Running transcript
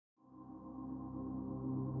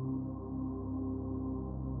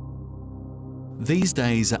These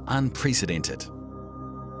days are unprecedented.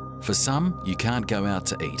 For some, you can't go out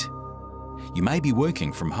to eat. You may be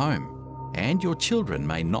working from home, and your children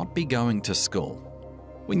may not be going to school.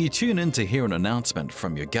 When you tune in to hear an announcement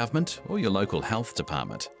from your government or your local health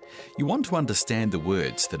department, you want to understand the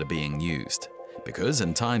words that are being used, because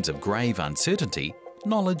in times of grave uncertainty,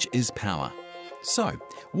 knowledge is power. So,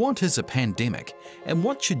 what is a pandemic, and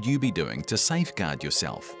what should you be doing to safeguard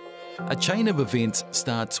yourself? A chain of events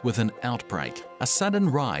starts with an outbreak, a sudden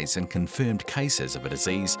rise in confirmed cases of a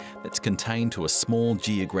disease that's contained to a small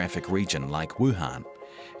geographic region like Wuhan.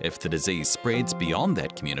 If the disease spreads beyond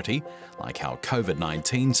that community, like how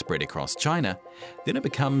COVID-19 spread across China, then it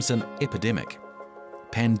becomes an epidemic.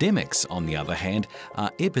 Pandemics, on the other hand,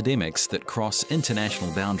 are epidemics that cross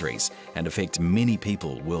international boundaries and affect many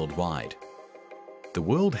people worldwide. The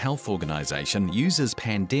World Health Organization uses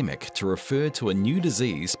pandemic to refer to a new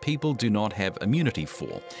disease people do not have immunity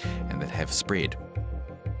for and that have spread.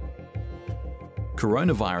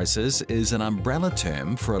 Coronaviruses is an umbrella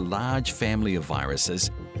term for a large family of viruses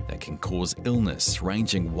that can cause illness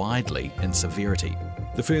ranging widely in severity.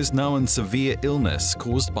 The first known severe illness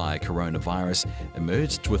caused by a coronavirus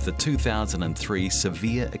emerged with the 2003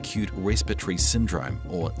 Severe Acute Respiratory Syndrome,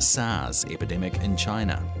 or SARS, epidemic in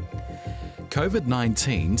China.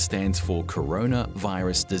 COVID-19 stands for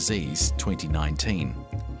Coronavirus Disease 2019.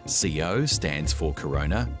 CO stands for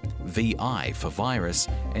Corona, VI for virus,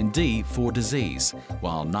 and D for disease,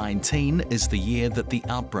 while 19 is the year that the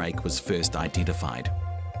outbreak was first identified.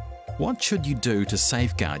 What should you do to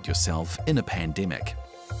safeguard yourself in a pandemic?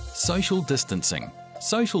 Social distancing.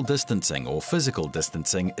 Social distancing or physical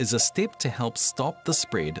distancing is a step to help stop the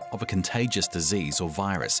spread of a contagious disease or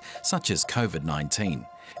virus, such as COVID-19.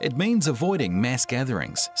 It means avoiding mass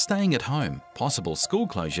gatherings, staying at home, possible school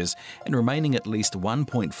closures, and remaining at least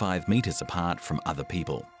 1.5 meters apart from other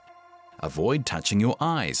people. Avoid touching your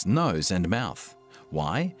eyes, nose, and mouth.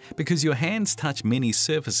 Why? Because your hands touch many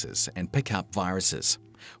surfaces and pick up viruses.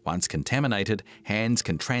 Once contaminated, hands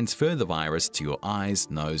can transfer the virus to your eyes,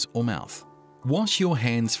 nose, or mouth. Wash your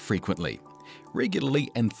hands frequently. Regularly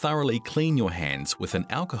and thoroughly clean your hands with an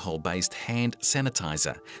alcohol-based hand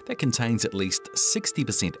sanitizer that contains at least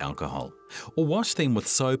 60% alcohol, or wash them with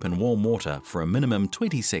soap and warm water for a minimum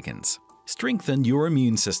 20 seconds. Strengthen your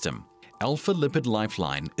immune system.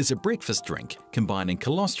 AlphalipidLifeline is a breakfast drink combining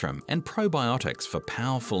colostrum and probiotics for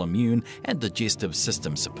powerful immune and digestive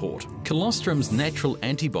system support. Colostrum's natural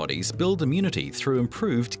antibodies build immunity through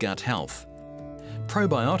improved gut health.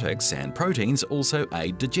 Probiotics and proteins also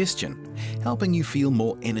aid digestion, helping you feel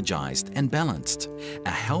more energized and balanced. A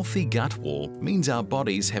healthy gut wall means our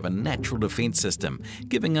bodies have a natural defense system,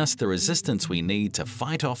 giving us the resistance we need to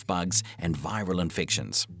fight off bugs and viral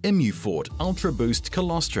infections. Immufor Ultra Boost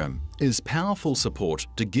Colostrum is powerful support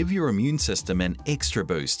to give your immune system an extra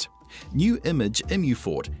boost. New Image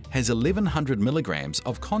Immufor has 1100 milligrams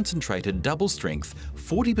of concentrated double-strength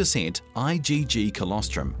 40% IgG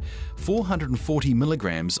colostrum, 440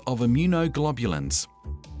 milligrams of immunoglobulins.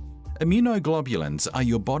 Immunoglobulins are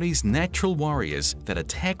your body's natural warriors that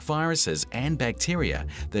attack viruses and bacteria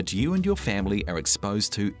that you and your family are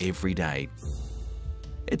exposed to every day.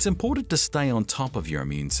 It's important to stay on top of your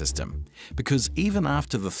immune system, because even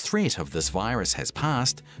after the threat of this virus has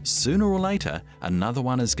passed, sooner or later another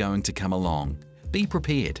one is going to come along. Be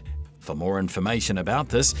prepared. For more information about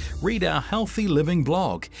this, read our Healthy Living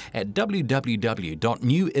blog at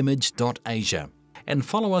www.newimage.asia and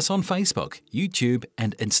follow us on Facebook, YouTube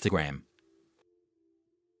and Instagram.